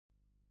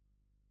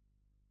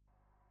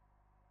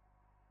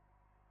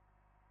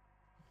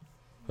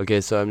Okay,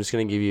 so I'm just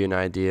going to give you an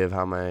idea of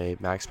how my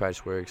max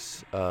patch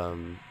works.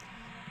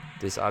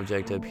 This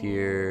object up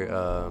here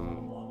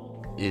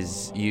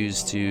is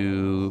used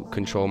to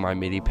control my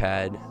MIDI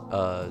pad.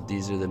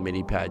 These are the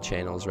MIDI pad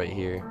channels right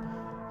here.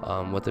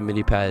 What the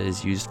MIDI pad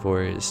is used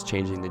for is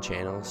changing the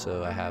channel.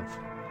 So I have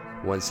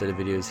one set of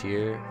videos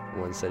here,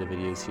 one set of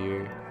videos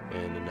here,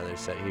 and another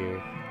set here.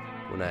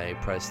 When I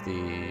press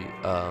the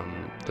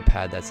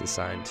pad that's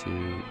assigned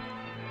to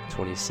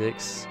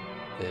 26,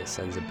 it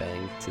sends a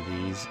bang to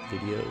these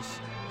videos.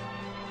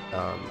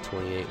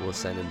 28 will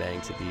send a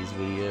bang to these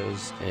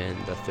videos, and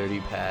the 30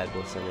 pad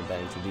will send a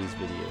bang to these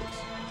videos.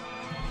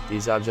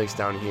 These objects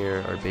down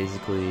here are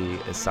basically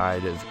a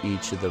side of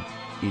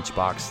each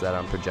box that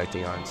I'm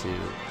projecting onto.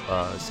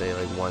 Say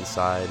like one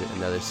side,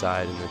 another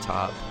side, and the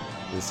top.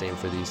 And the same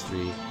for these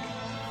three.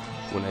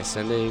 When I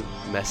send a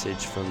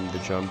message from the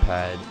drum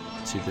pad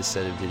to the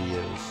set of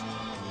videos,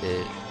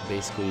 it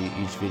basically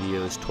each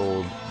video is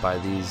told by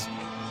these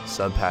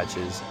sub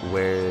patches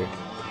where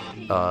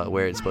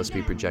it's supposed to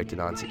be projected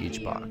onto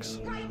each box.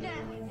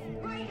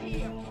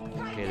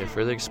 Okay, to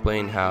further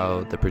explain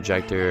how the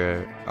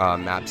projector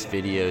maps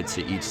video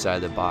to each side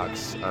of the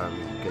box, I'm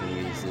going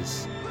to use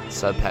this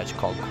sub patch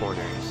called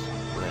corners.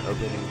 When I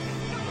open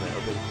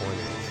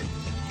corners,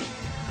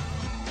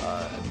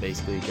 I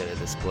basically get a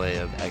display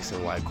of X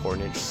and Y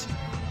coordinates.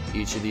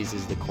 Each of these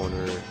is the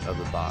corner of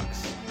the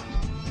box.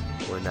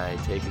 When I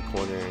take a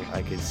corner,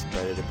 I can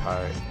spread it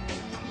apart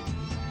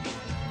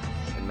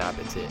and map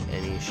it to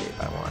any shape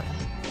I want.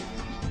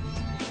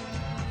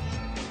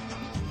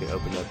 You can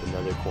open up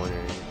another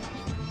corner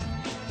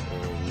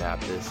and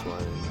map this one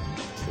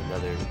to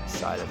another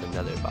side of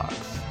another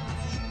box.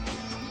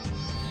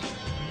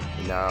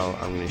 And now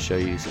I'm going to show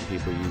you some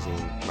people using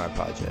my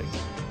project.